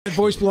That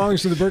voice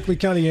belongs to the Berkeley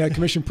County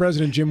Commission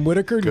President, Jim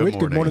Whitacre.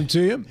 Good morning to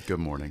you. Good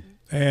morning.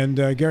 And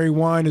Gary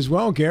Wine as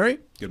well. Gary?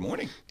 Good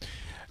morning.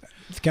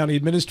 The County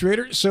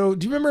Administrator. So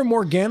do you remember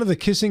Morgana, the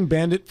kissing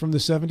bandit from the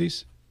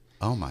 70s?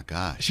 Oh, my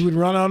gosh. She would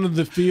run onto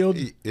the field.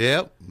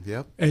 Yep.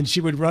 And she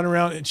would run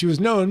around. And she was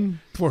known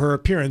for her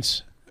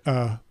appearance.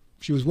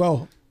 She was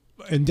well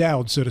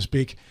endowed, so to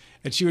speak.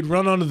 And she would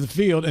run onto the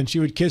field and she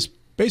would kiss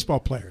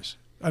baseball players.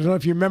 I don't know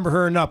if you remember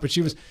her or not, but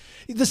she was...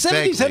 The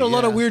 70s had a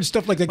lot of weird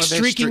stuff, like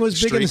streaking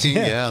was big in his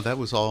head. Yeah, that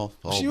was all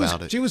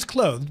about it. She was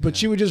clothed, but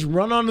she would just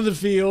run onto the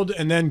field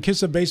and then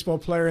kiss a baseball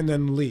player and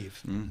then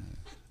leave.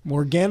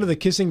 Morgana, the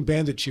kissing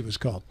bandit, she was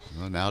called.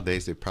 Well,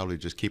 nowadays, they probably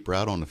just keep her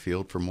out on the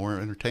field for more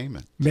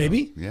entertainment.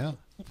 Maybe. So, yeah.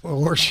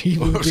 Or she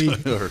would be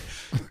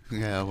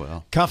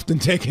cuffed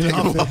and taken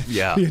off.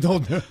 Yeah.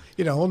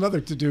 A whole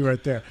nother to-do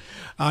right there.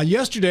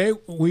 Yesterday,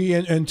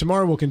 and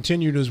tomorrow we'll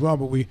continue as well,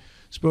 but we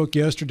spoke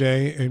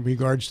yesterday in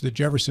regards to the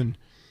Jefferson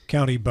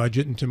County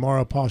budget, and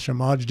tomorrow Paul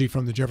Shamajdi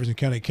from the Jefferson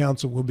County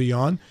Council will be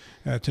on.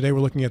 Today we're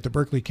looking at the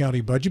Berkeley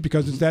County budget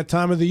because it's that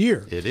time of the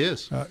year. It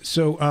is.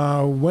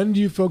 So when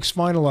do you folks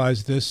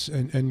finalize this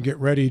and get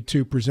ready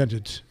to present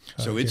it?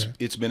 So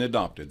it's been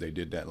adopted. They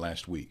did that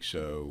last week.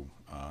 So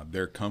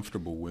they're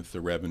comfortable with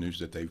the revenues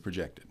that they've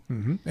projected.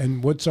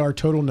 And what's our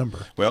total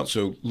number? Well,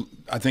 so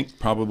I think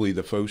probably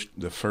the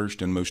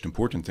first and most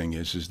important thing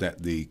is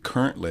that the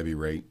current levy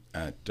rate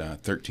at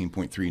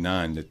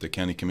 13.39, that the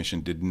County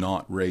Commission did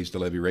not raise the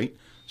levy rate.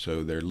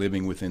 So they're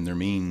living within their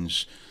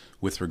means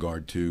with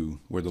regard to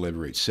where the levy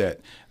rate's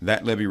set.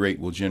 That levy rate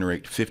will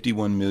generate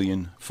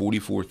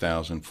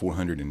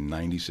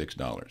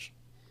 $51,044,496.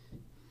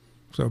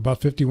 So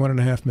about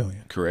 $51.5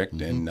 million. Correct,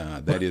 and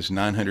that is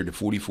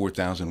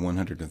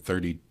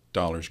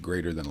 $944,130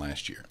 greater than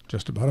last year.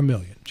 Just about $1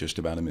 million. Just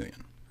about $1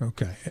 million.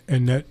 Okay,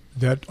 and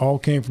that all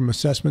came from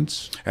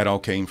assessments? That all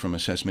came from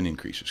assessment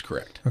increases,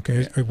 correct.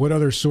 Okay, what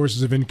other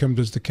sources of income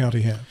does the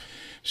county have?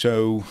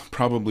 So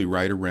probably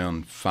right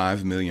around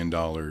 $5 million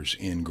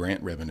in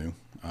grant revenue.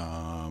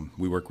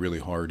 We work really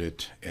hard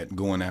at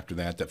going after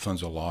that. That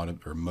funds a lot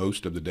of, or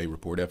most of the day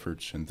report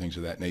efforts and things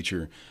of that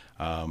nature.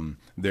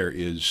 There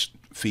is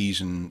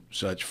fees and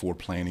such for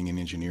planning and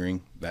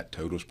engineering. That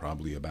totals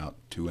probably about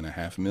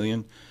 $2.5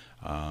 million.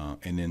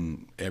 And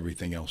then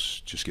everything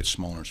else just gets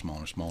smaller and smaller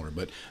and smaller.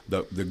 But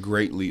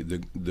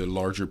the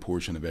larger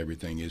portion of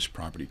everything is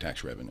property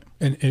tax revenue.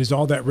 And is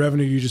all that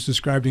revenue you just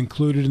described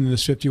included in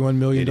this $51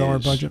 million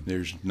budget?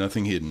 There's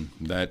nothing hidden.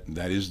 That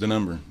is the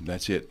number.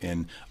 That's it.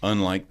 And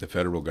unlike the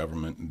federal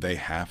government,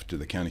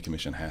 the County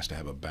Commission has to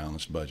have a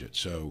balanced budget.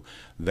 So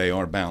they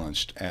are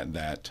balanced at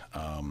that,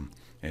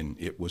 and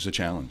it was a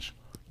challenge.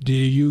 Do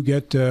you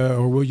get,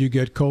 or will you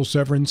get coal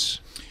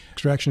severance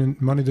extraction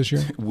money this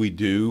year? We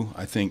do.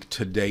 I think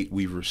to date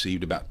we've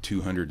received about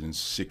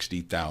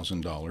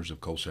 $260,000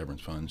 of coal severance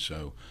funds.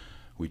 So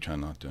we try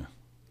not to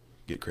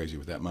get crazy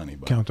with that money.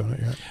 But count on it,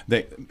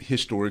 yeah.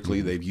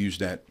 Historically, they've used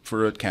that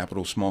for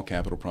small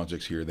capital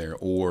projects here or there,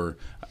 or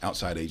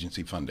outside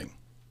agency funding.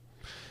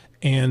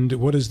 And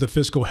what is the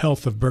fiscal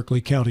health of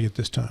Berkeley County at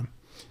this time?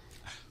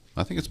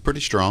 I think it's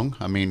pretty strong.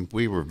 I mean,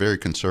 we were very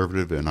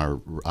conservative in our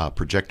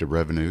projected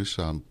revenues,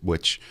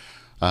 which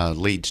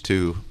leads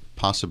to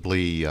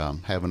possibly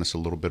having us a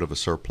little bit of a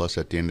surplus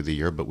at the end of the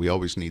year, but we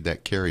always need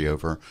that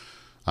carryover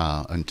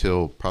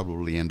until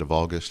probably end of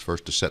August,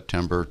 1st of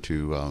September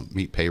to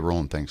meet payroll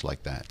and things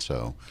like that.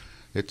 So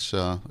it's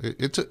a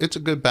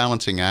good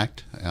balancing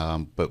act,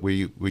 but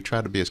we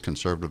try to be as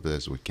conservative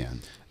as we can.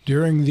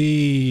 During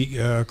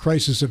the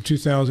crisis of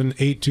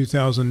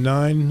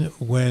 2008-2009,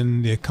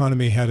 when the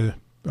economy had a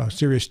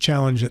serious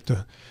challenge at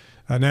the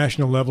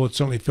national level, it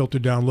certainly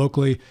filtered down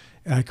locally.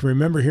 I can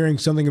remember hearing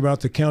something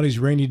about the county's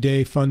rainy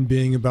day fund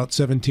being about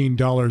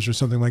 $17 or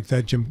something like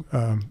that. Jim,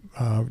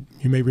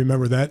 you may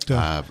remember that.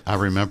 I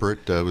remember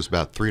it. It was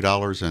about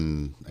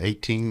 $3.20.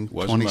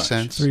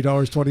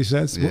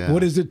 $3.20. Yeah.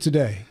 What is it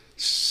today?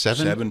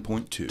 7.2.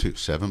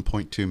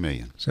 $7.2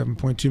 million.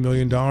 $7.2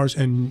 million.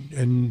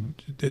 And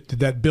did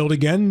that build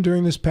again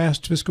during this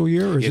past fiscal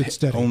year, or is it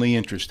steady? Only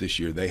interest this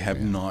year. They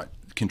have not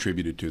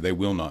contributed to. They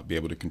will not be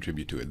able to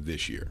contribute to it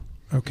this year.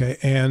 Okay,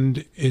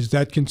 and is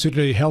that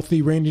considered a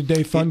healthy rainy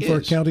day fund for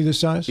a county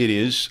this size? It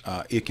is.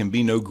 It can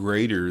be no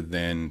greater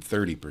than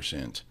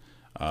 30%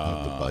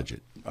 of the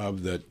budget.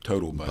 Of the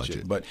total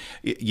budget. But,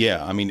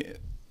 I mean,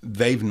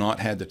 they've not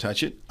had to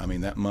touch it. I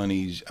mean, that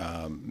money's,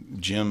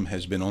 Jim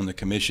has been on the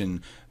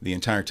commission the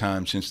entire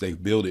time since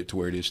they've built it to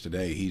where it is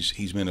today.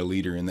 He's been a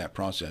leader in that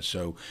process.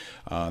 So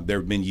there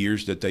have been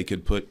years that they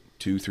could put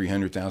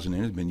 $200,000-300,000 in it.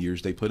 There's been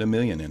years they put $1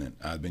 million in it.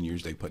 There's been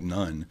years they put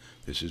none.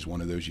 This is one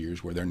of those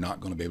years where they're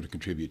not going to be able to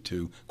contribute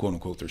to, quote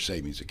unquote, their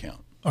savings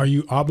account. Are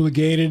you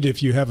obligated,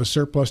 if you have a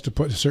surplus, to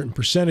put a certain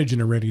percentage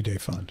in a rainy day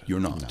fund? You're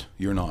not. No.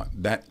 You're not.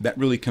 That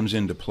really comes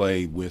into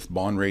play with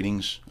bond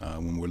ratings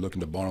when we're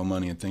looking to borrow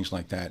money and things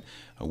like that.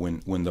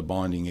 When the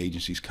bonding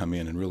agencies come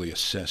in and really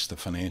assess the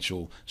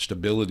financial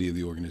stability of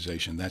the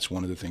organization, that's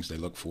one of the things they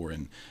look for.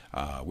 And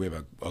we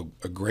have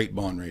a great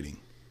bond rating.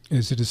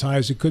 Is it as high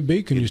as it could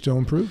be? Can you still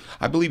improve?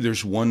 I believe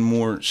there's one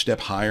more step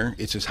higher.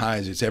 It's as high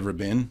as it's ever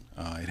been.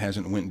 It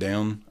hasn't went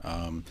down.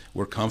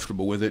 We're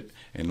comfortable with it,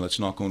 and let's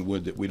knock on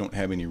wood that we don't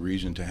have any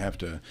reason to have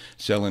to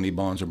sell any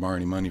bonds or borrow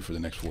any money for the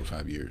next 4 or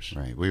 5 years.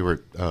 Right. We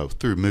were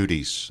through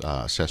Moody's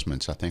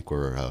assessments. I think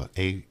we're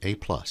A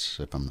plus,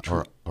 if I'm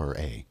or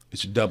A.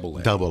 It's double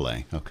A. Double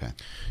A. Okay.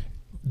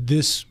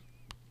 This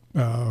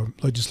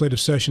legislative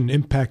session,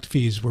 impact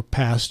fees were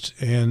passed,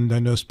 and I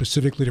know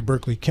specifically to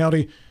Berkeley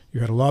County, you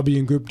had a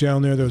lobbying group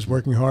down there that was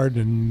working hard,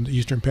 and the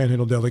Eastern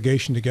Panhandle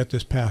delegation to get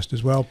this passed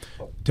as well.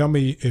 Tell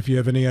me if you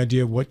have any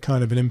idea what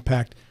kind of an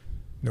impact,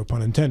 no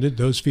pun intended,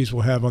 those fees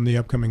will have on the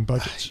upcoming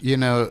budgets. You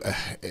know,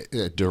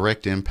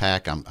 direct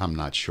impact, I'm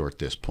not sure at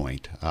this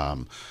point.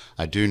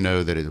 I do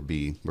know that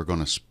we're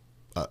going to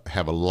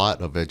have a lot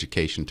of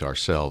education to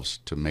ourselves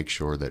to make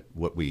sure that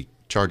what we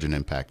charge an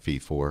impact fee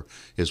for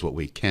is what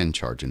we can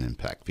charge an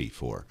impact fee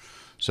for.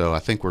 So I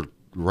think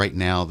right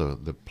now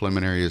the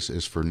preliminary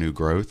is for new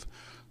growth.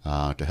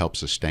 To help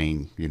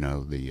sustain,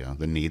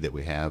 the need that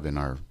we have in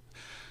our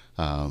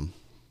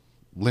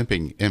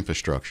limping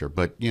infrastructure.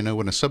 But,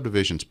 when a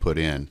subdivision's put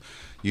in,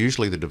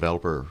 usually the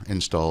developer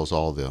installs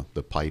all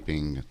the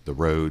piping, the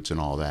roads and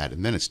all that,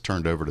 and then it's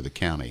turned over to the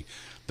county.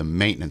 The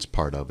maintenance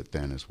part of it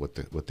then is what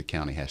the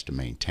county has to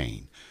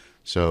maintain.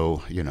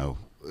 So,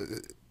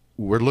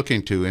 we're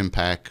looking to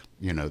impact,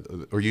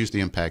 or use the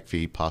impact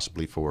fee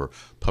possibly for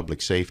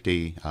public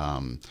safety,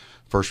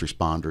 first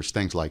responders,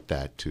 things like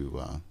that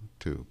to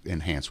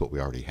enhance what we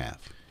already have.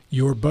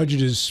 Your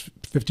budget is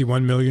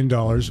 $51 million.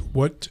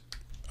 What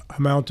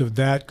amount of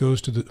that goes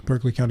to the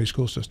Berkeley County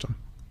school system?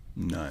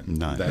 None.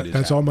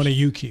 That's all money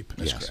you keep?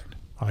 That's correct.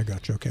 I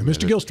got you. Okay.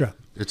 Mr. Gilstrap.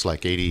 It's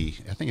like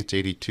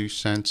 82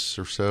 cents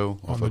or so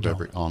on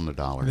the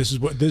dollar. This is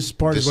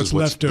what's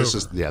left over.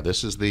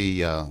 This is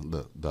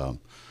the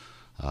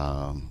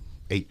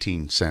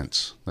 18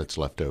 cents that's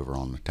left over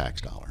on the tax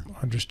dollar.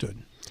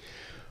 Understood.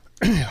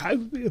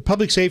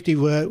 Public safety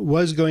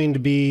was going to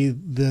be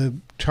the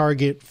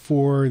target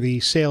for the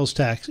sales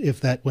tax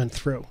if that went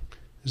through.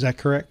 Is that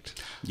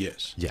correct?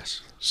 Yes.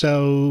 Yes.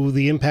 So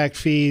the impact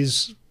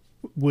fees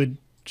would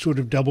sort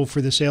of double for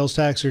the sales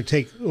tax, or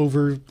take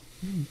over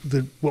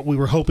what we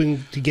were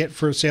hoping to get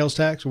for sales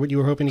tax, or what you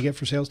were hoping to get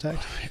for sales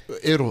tax?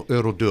 It'll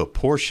do a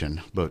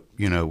portion, but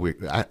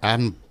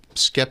I'm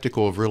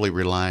skeptical of really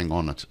relying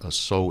on a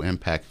sole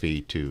impact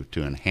fee to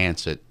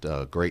enhance it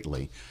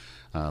greatly.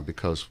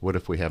 Because what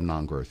if we have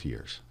non-growth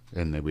years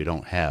and that we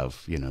don't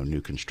have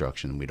new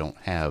construction, we don't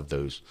have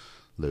those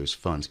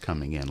funds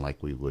coming in like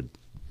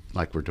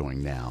we're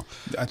doing now?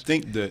 I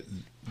think that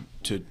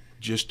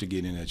to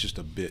get in that just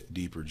a bit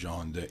deeper,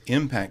 John, the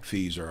impact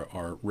fees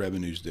are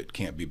revenues that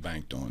can't be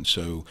banked on.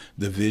 So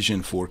the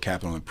vision for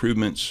capital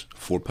improvements,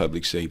 for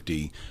public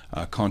safety,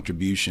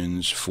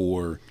 contributions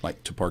to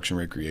parks and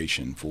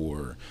recreation,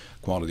 for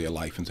quality of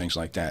life and things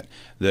like that,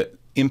 that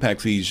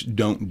impact fees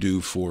don't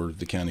do for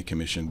the county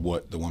commission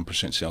what the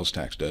 1% sales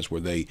tax does,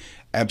 where they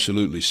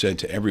absolutely said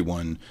to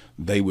everyone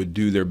they would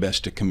do their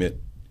best to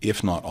commit,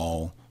 if not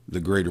all,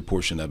 the greater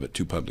portion of it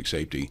to public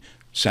safety,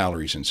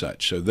 salaries and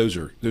such. So those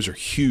are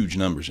huge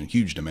numbers and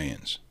huge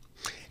demands.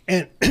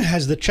 And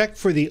has the check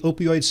for the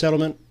opioid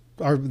settlement,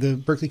 or the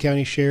Berkeley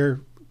County share,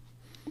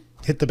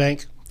 hit the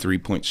bank?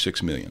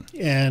 $3.6 million.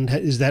 And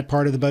is that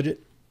part of the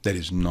budget? That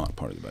is not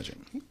part of the budget.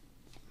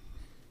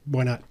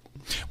 Why not?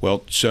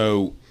 Well,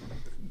 so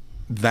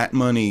that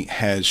money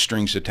has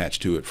strings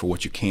attached to it for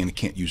what you can and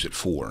can't use it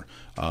for.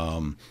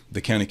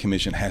 The county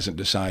commission hasn't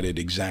decided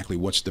exactly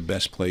what's the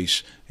best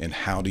place and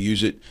how to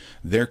use it.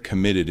 They're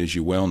committed, as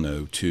you well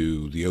know,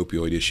 to the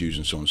opioid issues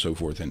and so on and so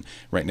forth. And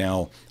right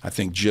now, I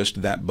think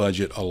just that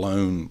budget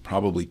alone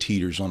probably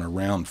teeters on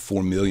around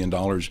 $4 million.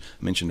 I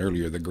mentioned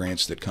earlier the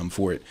grants that come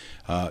for it.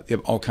 You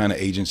have all kind of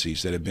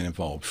agencies that have been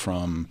involved,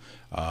 from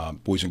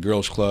Boys and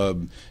Girls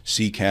Club,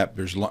 CCAP.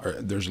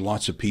 There's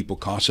lots of people.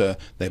 CASA.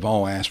 They've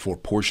all asked for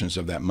portions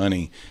of that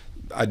money.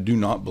 I do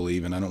not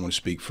believe, and I don't want to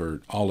speak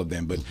for all of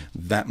them, but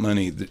that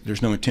money,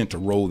 there's no intent to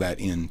roll that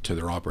into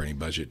their operating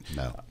budget.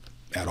 No,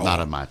 at all. Not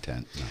on my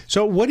tent. No.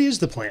 So what is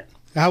the plan?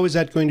 How is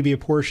that going to be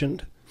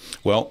apportioned?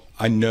 Well,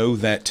 I know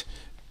that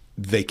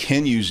they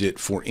can use it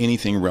for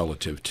anything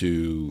relative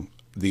to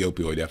the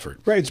opioid effort.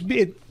 Right. It's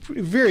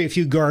very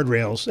few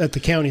guardrails at the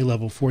county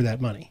level for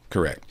that money.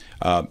 Correct.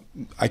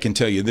 I can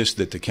tell you this,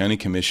 that the county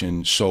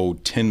commission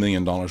sold $10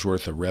 million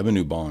worth of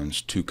revenue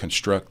bonds to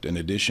construct, in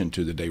addition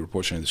to the day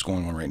reporting that's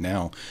going on right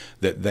now,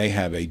 that they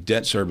have a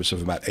debt service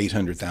of about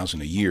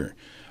 $800,000 a year.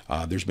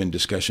 There's been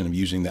discussion of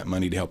using that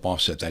money to help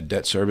offset that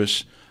debt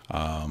service.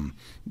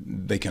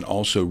 They can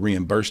also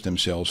reimburse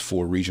themselves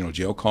for regional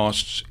jail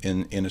costs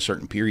in a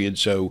certain period.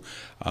 So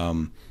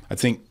I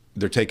think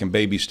they're taking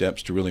baby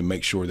steps to really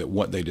make sure that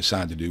what they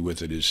decide to do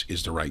with it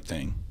is the right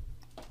thing.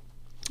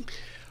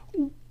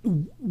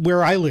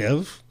 Where I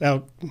live,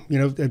 out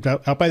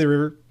by the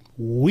river,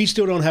 we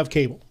still don't have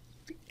cable.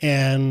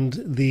 And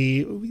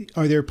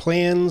are there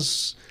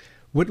plans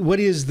What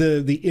is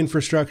the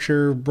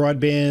infrastructure,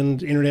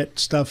 broadband, internet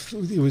stuff?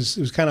 It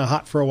was kind of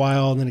hot for a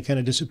while, and then it kind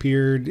of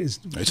disappeared.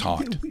 It's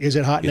hot. Is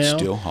it hot now? It's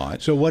still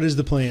hot. So what is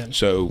the plan?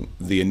 So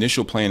the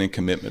initial plan and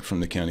commitment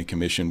from the county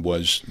commission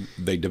was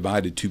they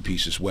divided two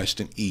pieces, west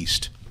and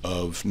east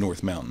of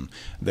North Mountain.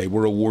 They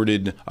were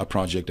awarded a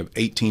project of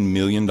 $18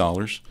 million,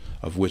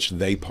 of which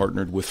they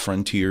partnered with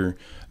Frontier.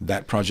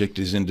 That project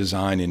is in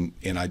design,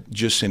 and I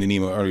just sent an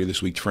email earlier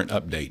this week for an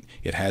update.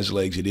 It has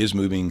legs. It is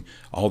moving.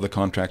 All the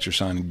contracts are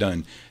signed and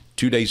done.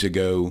 2 days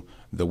ago,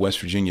 the West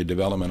Virginia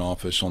Development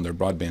Office on their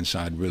broadband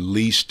side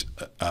released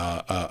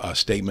a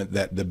statement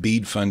that the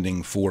BEAD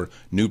funding for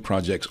new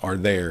projects are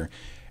there,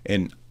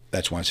 and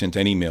that's why I sent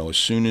an email. As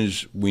soon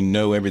as we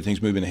know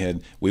everything's moving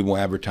ahead, we will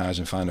advertise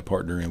and find a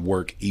partner and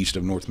work east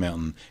of North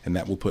Mountain, and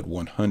that will put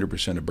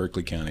 100% of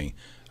Berkeley County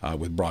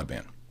with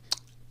broadband.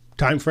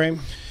 Time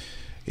frame?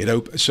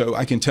 So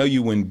I can tell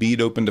you when BEAD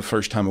opened the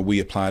first time and we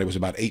applied, it was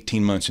about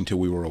 18 months until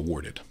we were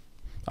awarded.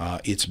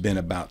 It's been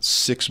about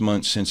 6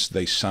 months since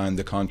they signed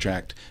the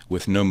contract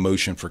with no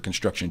motion for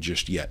construction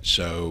just yet.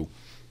 So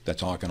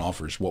that's all I can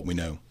offer is what we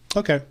know.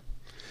 Okay.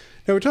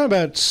 Now we're talking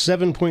about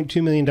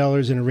 $7.2 million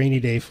in a rainy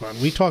day fund.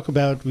 We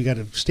got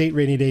a state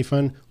rainy day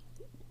fund.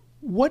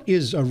 What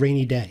is a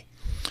rainy day?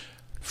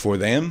 For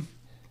them,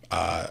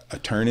 a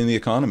turn in the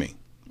economy.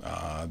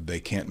 They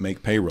can't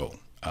make payroll.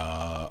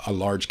 A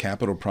large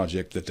capital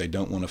project that they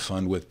don't want to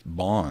fund with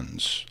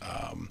bonds.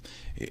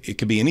 It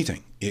could be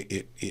anything.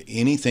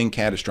 Anything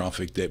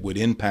catastrophic that would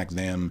impact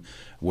them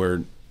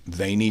where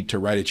they need to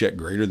write a check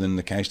greater than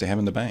the cash they have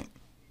in the bank.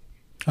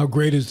 How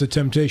great is the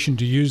temptation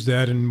to use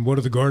that, and what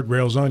are the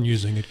guardrails on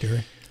using it,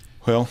 Gary?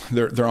 Well,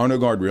 there are no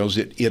guardrails.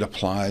 It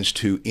applies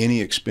to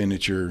any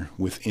expenditure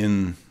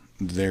within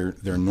their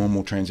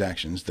normal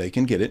transactions. They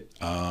can get it.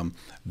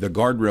 The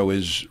guardrail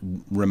is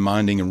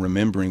reminding and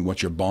remembering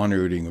what your bond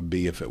rating would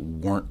be if it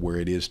weren't where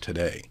it is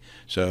today.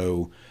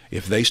 So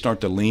if they start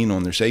to lean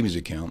on their savings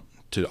account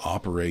to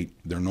operate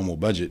their normal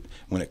budget,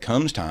 when it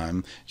comes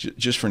time,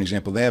 just for an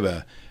example, they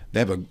have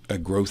a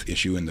growth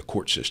issue in the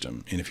court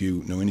system. And if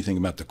you know anything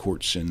about the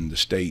courts in the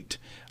state,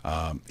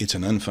 it's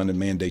an unfunded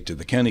mandate to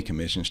the county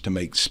commissions to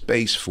make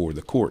space for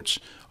the courts.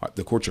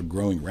 The courts are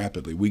growing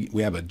rapidly.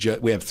 We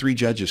have 3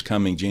 judges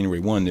coming January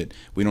 1 that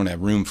we don't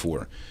have room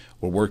for.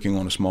 We're working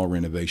on a small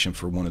renovation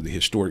for one of the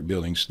historic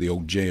buildings, the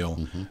old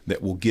jail,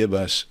 that will give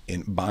us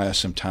and buy us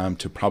some time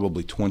to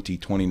probably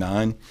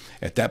 2029.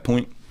 At that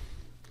point,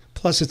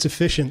 plus, it's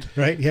efficient,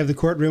 right? You have the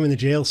courtroom and the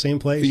jail, same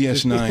place.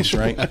 Yes, nice,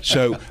 right?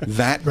 So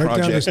that right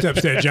project, down the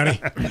steps there,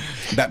 Johnny.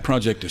 That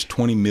project is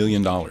 $20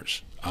 million.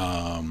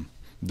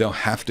 They'll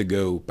have to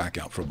go back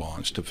out for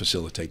bonds to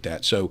facilitate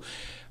that. So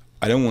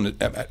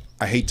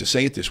I hate to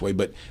say it this way,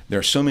 but there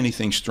are so many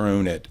things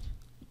thrown at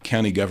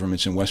county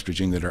governments in West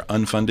Virginia that are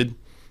unfunded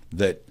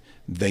that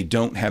they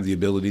don't have the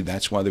ability.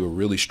 That's why they were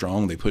really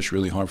strong. They pushed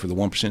really hard for the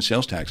 1%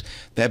 sales tax.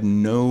 They have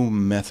no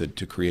method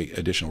to create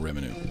additional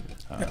revenue.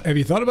 Have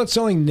you thought about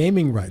selling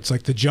naming rights,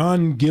 like the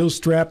John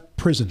Gilstrap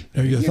Prison?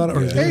 Have you thought,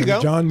 or there you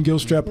go. John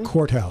Gilstrap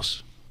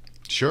Courthouse?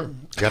 Sure.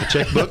 Got a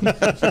checkbook?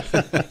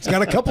 It's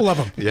got a couple of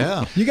them.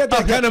 Yeah. You got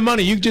that kind of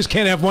money, you just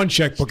can't have one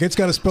checkbook. It's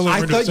got to spill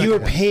over. I thought you were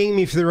paying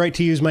me for the right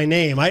to use my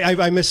name.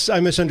 I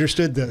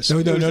misunderstood this. No.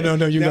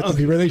 You got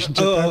the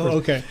relationship.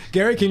 Okay.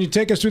 Gary, can you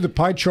take us through the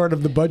pie chart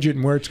of the budget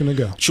and where it's going to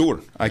go?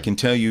 Sure. I can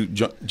tell you,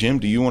 Jim,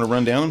 do you want to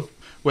run down?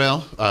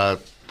 Well,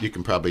 you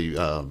can probably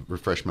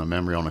refresh my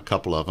memory on a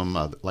couple of them.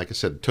 Like I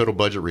said, the total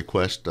budget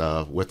request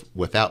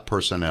without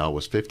personnel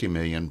was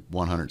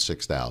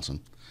 $50,106,000.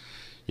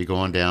 You go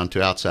on down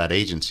to outside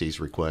agencies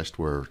request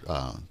were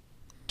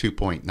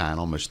 2.9,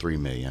 almost 3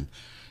 million,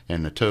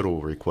 and the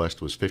total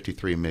request was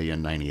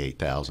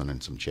 53,098,000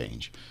 and some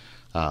change.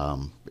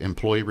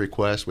 Employee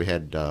requests, we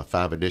had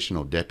 5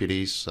 additional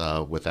deputies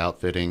with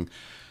outfitting,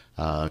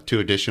 2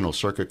 additional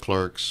circuit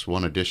clerks,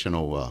 1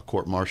 additional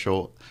court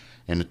marshal,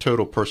 and the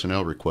total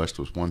personnel request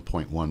was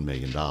 $1.1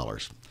 million.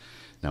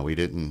 Now we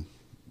didn't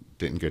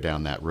go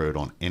down that road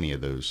on any of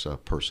those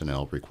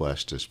personnel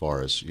requests as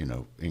far as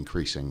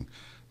increasing,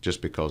 just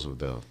because of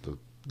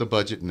the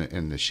budget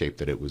and the shape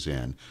that it was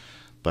in.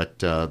 But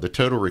the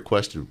total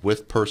requested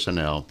with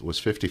personnel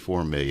was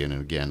 $54 million, and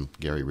again,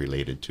 Gary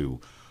related to,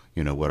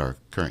 what our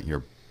current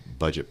year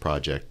budget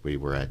project we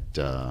were at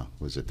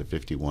was at the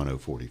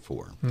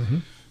 51,044.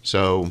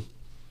 So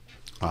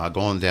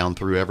going down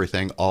through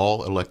everything,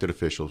 all elected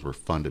officials were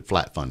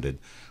flat funded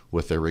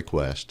with their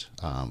request.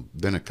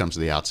 Then it comes to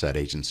the outside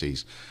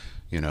agencies,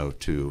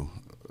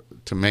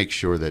 to make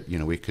sure that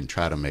we can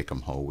try to make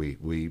them whole.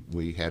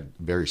 We had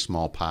a very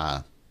small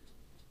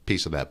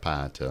piece of that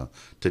pie to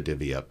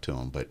divvy up to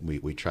them, but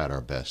we tried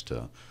our best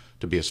to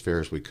be as fair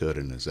as we could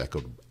and as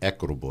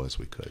equitable as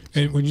we could.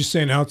 And when you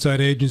say an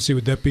outside agency,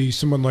 would that be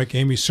someone like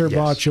Amy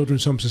Serbaugh, Yes.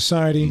 Children's Home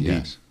Society?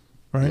 Yes.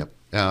 Right.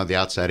 Yep. The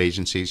outside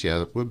agencies,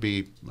 would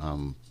be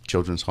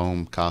Children's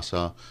Home,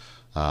 CASA,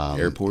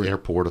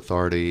 Airport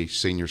Authority,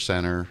 Senior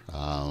Center,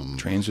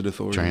 Transit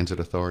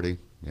Authority,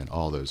 and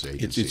all those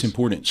agencies. It's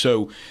important.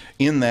 So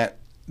in that,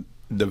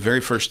 the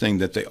very first thing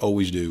that they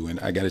always do, and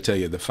I got to tell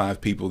you, the 5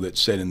 people that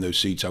sat in those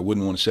seats, I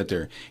wouldn't want to sit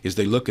there, is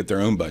they look at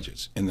their own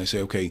budgets and they say,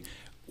 okay,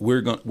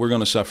 we're going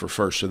to suffer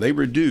first. So they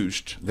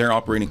reduced their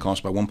operating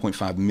costs by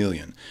 $1.5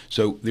 million.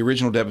 So the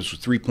original deficit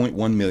was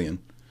 $3.1 million.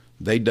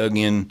 They dug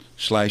in,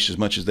 slashed as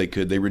much as they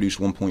could. They reduced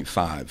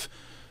 1.5.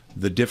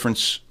 The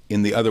difference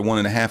in the other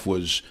 1.5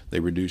 was they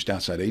reduced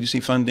outside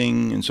agency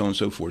funding and so on and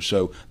so forth.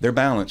 So they're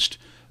balanced,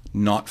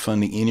 not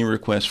funding any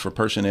requests for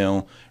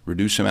personnel,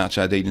 reduce some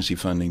outside agency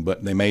funding,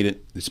 but they made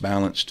it. It's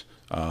balanced.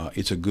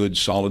 It's a good,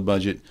 solid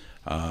budget.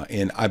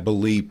 And I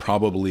believe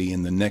probably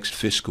in the next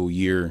fiscal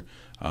year,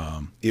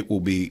 it will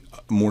be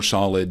more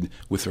solid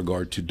with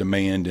regard to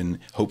demand and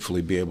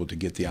hopefully be able to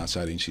get the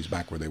outside agencies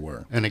back where they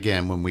were. And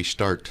again, when we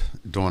start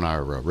doing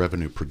our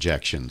revenue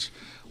projections,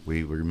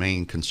 we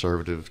remain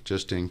conservative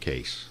just in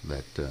case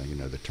that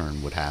the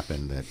turn would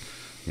happen, that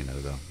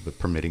the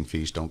permitting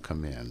fees don't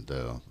come in,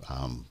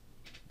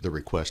 the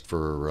request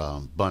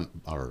for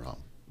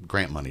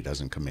grant money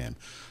doesn't come in.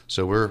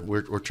 So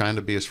we're trying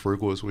to be as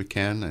frugal as we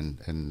can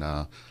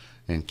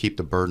and keep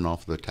the burden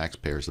off of the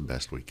taxpayers the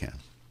best we can.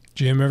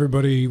 Jim,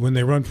 everybody, when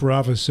they run for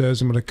office,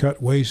 says, I'm going to cut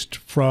waste,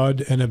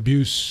 fraud, and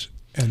abuse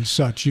and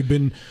such. You've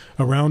been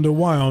around a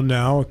while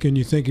now. Can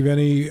you think of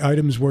any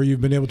items where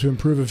you've been able to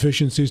improve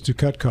efficiencies to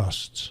cut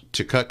costs?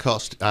 To cut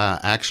costs,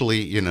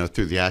 actually,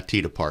 through the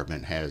IT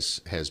department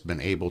has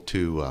been able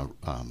to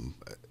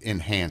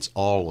enhance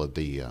all of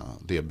the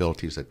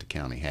abilities that the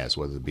county has,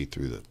 whether it be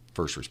through the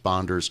first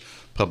responders,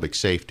 public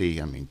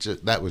safety. I mean,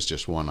 that was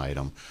just one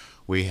item.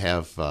 We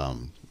have,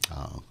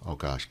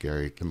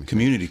 Gary.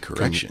 Community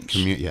corrections.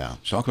 Yeah.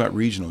 Talk about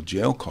regional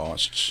jail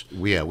costs.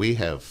 We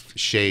have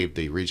shaved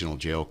the regional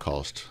jail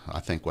cost. I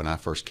think when I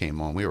first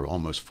came on, we were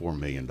almost $4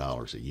 million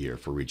a year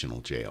for regional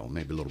jail,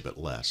 maybe a little bit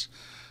less.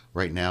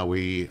 Right now,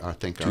 I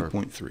think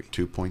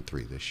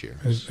 2.3 this year.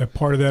 As a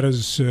part of that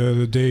is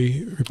the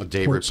day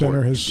report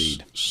center has.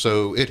 Indeed.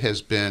 So it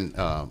has been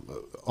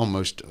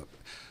almost.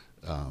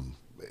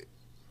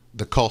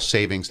 The cost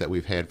savings that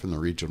we've had from the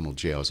regional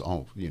jails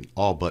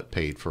all but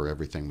paid for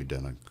everything we've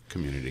done on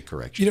community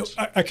corrections.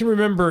 I can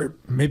remember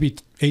maybe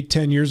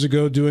 8-10 years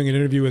ago doing an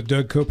interview with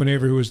Doug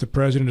Copenhaver, who was the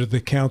president of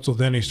the council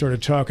then. He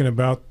started talking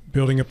about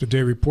building up the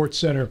day report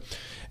center.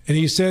 And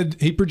he said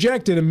he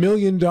projected $1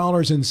 million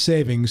in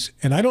savings.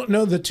 And I don't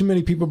know that too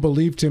many people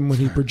believed him when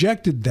he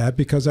projected that,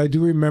 because I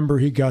do remember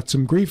he got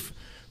some grief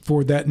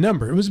for that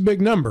number. It was a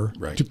big number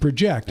to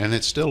project. And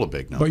it's still a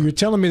big number. But you're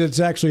telling me that it's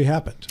actually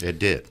happened. It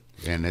did.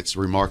 And it's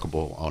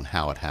remarkable on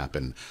how it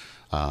happened.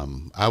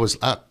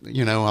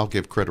 I'll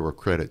give credit where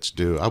credit's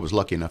due. I was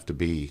lucky enough to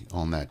be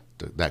on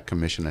that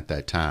commission at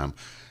that time,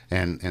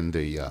 and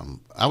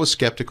I was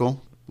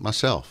skeptical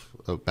myself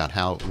about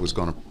how it was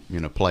going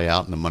to play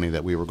out and the money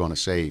that we were going to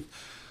save.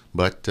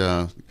 But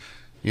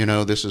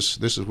this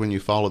is when you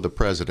follow the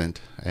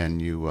president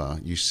and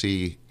you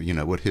see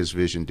what his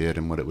vision did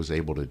and what it was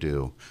able to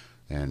do,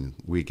 and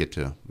we get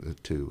to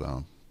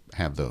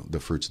have the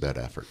fruits of that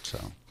effort. So.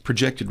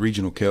 Projected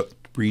regional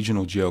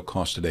jail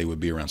cost today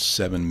would be around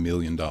 $7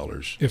 million.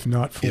 If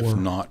not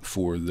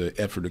for the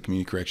effort of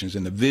community corrections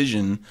and the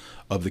vision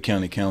of the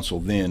county council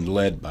then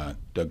led by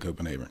Doug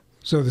Copenhaver.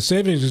 So the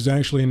savings is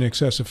actually in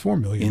excess of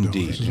 $4 million.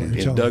 Indeed.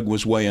 And Doug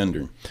was way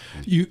under.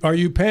 Are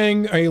you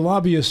paying a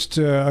lobbyist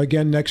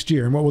again next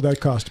year, and what will that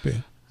cost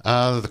be?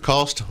 The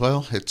cost,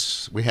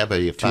 we have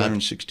a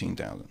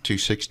 $216,000.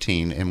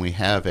 $216,000, and we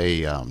have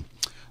a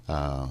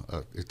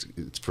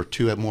it's for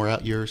 2 more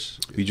out years.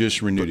 We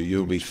just renewed it.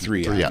 You'll be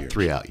 3 out years.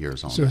 3 out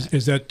years on so that.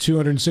 Is that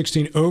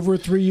 $216 over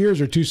 3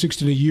 years or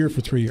 $216 a year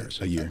for 3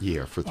 years? A year. A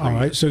year for 3 All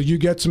right. years. So you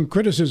get some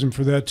criticism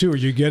for that too. Are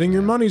you getting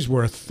your money's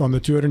worth on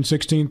the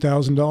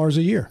 $216,000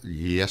 a year?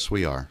 Yes,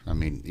 we are. I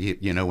mean,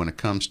 when it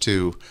comes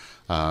to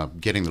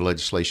getting the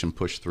legislation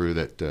pushed through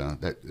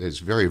that is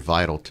very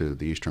vital to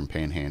the Eastern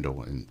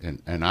Panhandle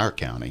and our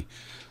county,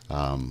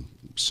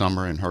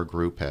 Summer and her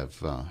group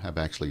have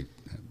actually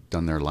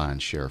done their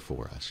lion's share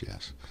for us,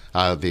 yes.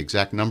 The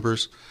exact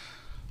numbers,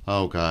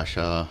 I'm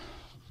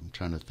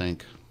trying to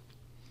think.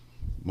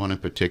 One in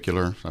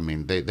particular, I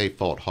mean, they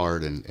fought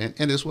hard, and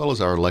as well as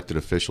our elected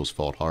officials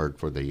fought hard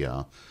for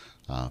the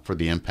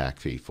impact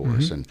fee for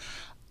us. And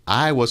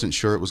I wasn't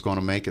sure it was going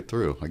to make it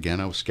through.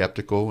 Again, I was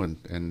skeptical,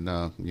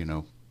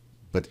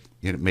 but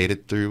it made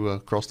it through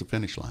across the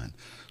finish line.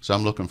 So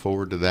I'm looking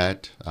forward to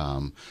that.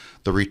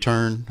 The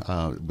return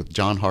with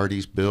John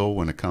Hardy's bill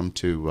when it comes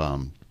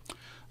to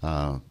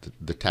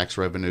the tax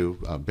revenue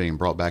being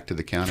brought back to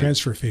the county.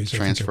 Transfer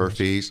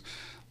fees.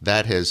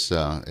 That has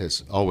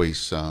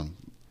always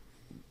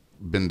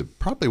been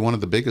probably one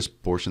of the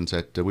biggest portions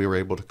that we were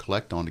able to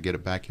collect on to get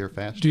it back here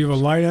fast. Do you have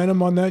a line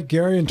item on that,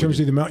 Gary, in terms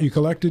of the amount you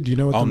collected? Do you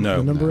know what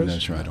the number is? No,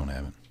 sir, I don't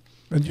have it.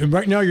 And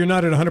right now, you're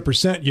not at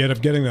 100% yet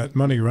of getting that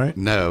money, right?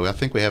 No, I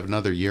think we have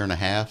another year and a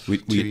half. We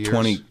had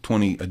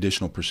 20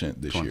 additional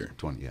percent this year.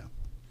 20, yeah.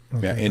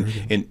 Okay,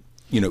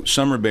 and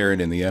Summer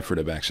Barrett and the effort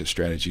of Access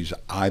Strategies,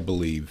 I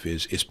believe,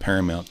 is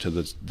paramount to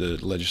the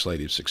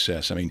legislative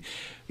success. I mean,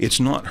 it's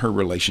not her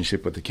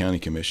relationship with the county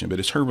commission, but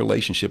it's her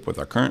relationship with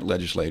our current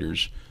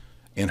legislators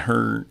and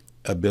her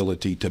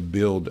ability to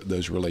build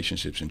those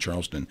relationships in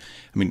Charleston.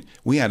 I mean,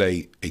 we had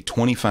a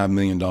 $25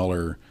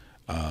 million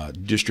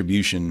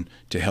distribution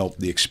to help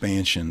the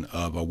expansion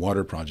of a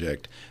water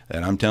project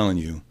that I'm telling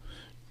you,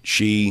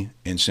 she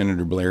and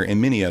Senator Blair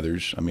and many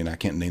others, I mean, I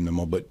can't name them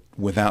all, but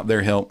without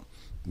their help,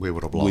 we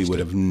would have lost we would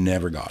have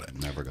never got it.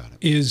 Never got it.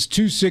 Is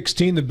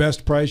 $216 the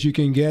best price you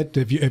can get?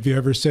 Have you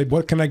ever said,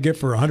 what can I get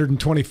for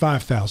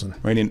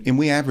 $125,000? Right, and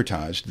we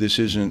advertised. This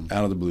isn't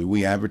out of the blue.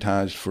 We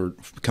advertised for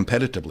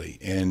competitively,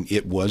 and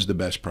it was the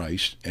best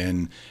price.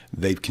 And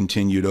they've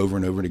continued over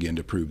and over again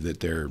to prove that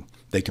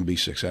they can be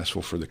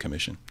successful for the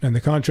commission. And the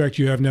contract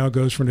you have now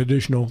goes for an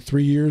additional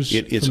 3 years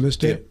from this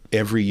date?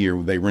 Every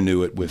year they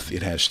renew it with.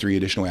 It has 3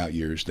 additional out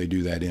years. They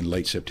do that in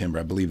late September.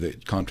 I believe the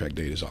contract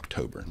date is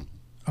October.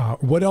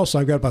 What else?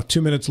 I've got about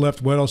 2 minutes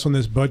left. What else on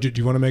this budget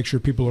do you want to make sure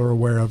people are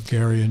aware of,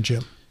 Gary and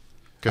Jim?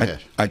 Go ahead.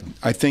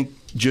 I think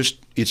just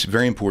it's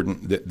very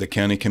important that the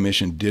county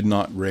commission did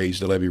not raise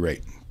the levy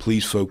rate.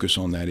 Please focus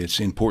on that. It's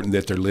important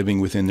that they're living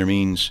within their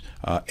means.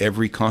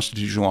 Every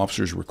constitutional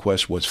officer's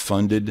request was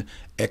funded,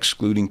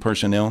 excluding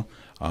personnel,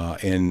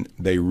 and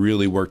they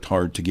really worked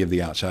hard to give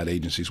the outside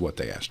agencies what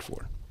they asked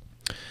for.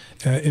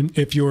 And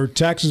if your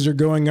taxes are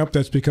going up,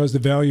 that's because the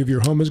value of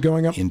your home is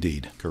going up?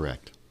 Indeed.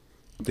 Correct.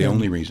 The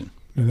only reason.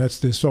 And that's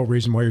the sole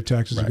reason why your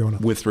taxes are going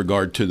up. With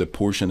regard to the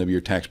portion of your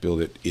tax bill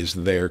that is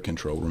their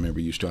control. Remember,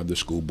 you still have the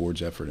school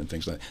board's effort and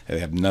things like that. They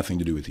have nothing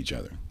to do with each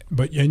other.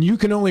 And you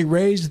can only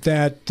raise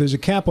that. There's a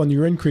cap on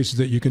your increases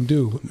that you can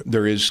do.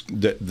 There is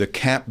the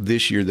cap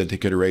this year that they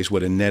could have raised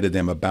would have netted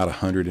them about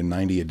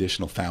 $190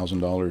 additional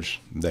 $1,000.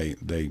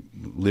 They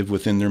lived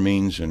within their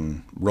means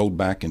and rolled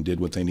back and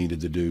did what they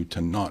needed to do to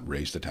not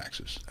raise the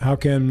taxes. How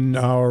can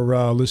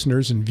our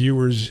listeners and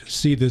viewers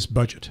see this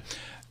budget?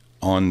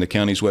 On the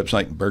county's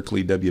website,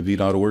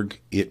 berkeley.wv.org.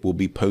 It will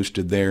be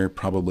posted there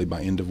probably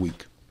by end of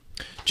week.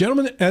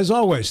 Gentlemen, as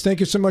always, thank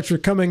you so much for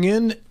coming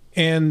in.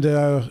 And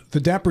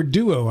the Dapper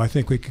Duo, I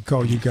think we could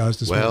call you guys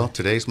this morning. Well,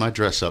 today's my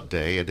dress-up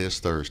day. It is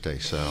Thursday,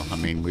 so, I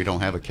mean, we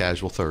don't have a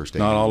casual Thursday.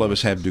 Not all of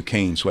us have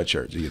Duquesne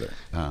sweatshirts either.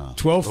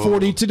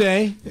 12:40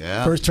 today.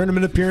 Yeah. First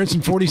tournament appearance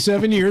in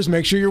 47 years.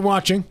 Make sure you're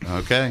watching.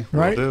 Okay,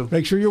 Right? will do.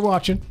 Make sure you're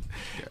watching.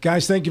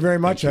 Guys, thank you very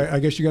much. I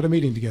guess you got a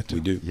meeting to get to.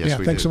 We do. Yes,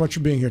 we thanks do. so much for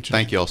being here today.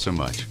 Thank you all so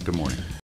much. Good morning.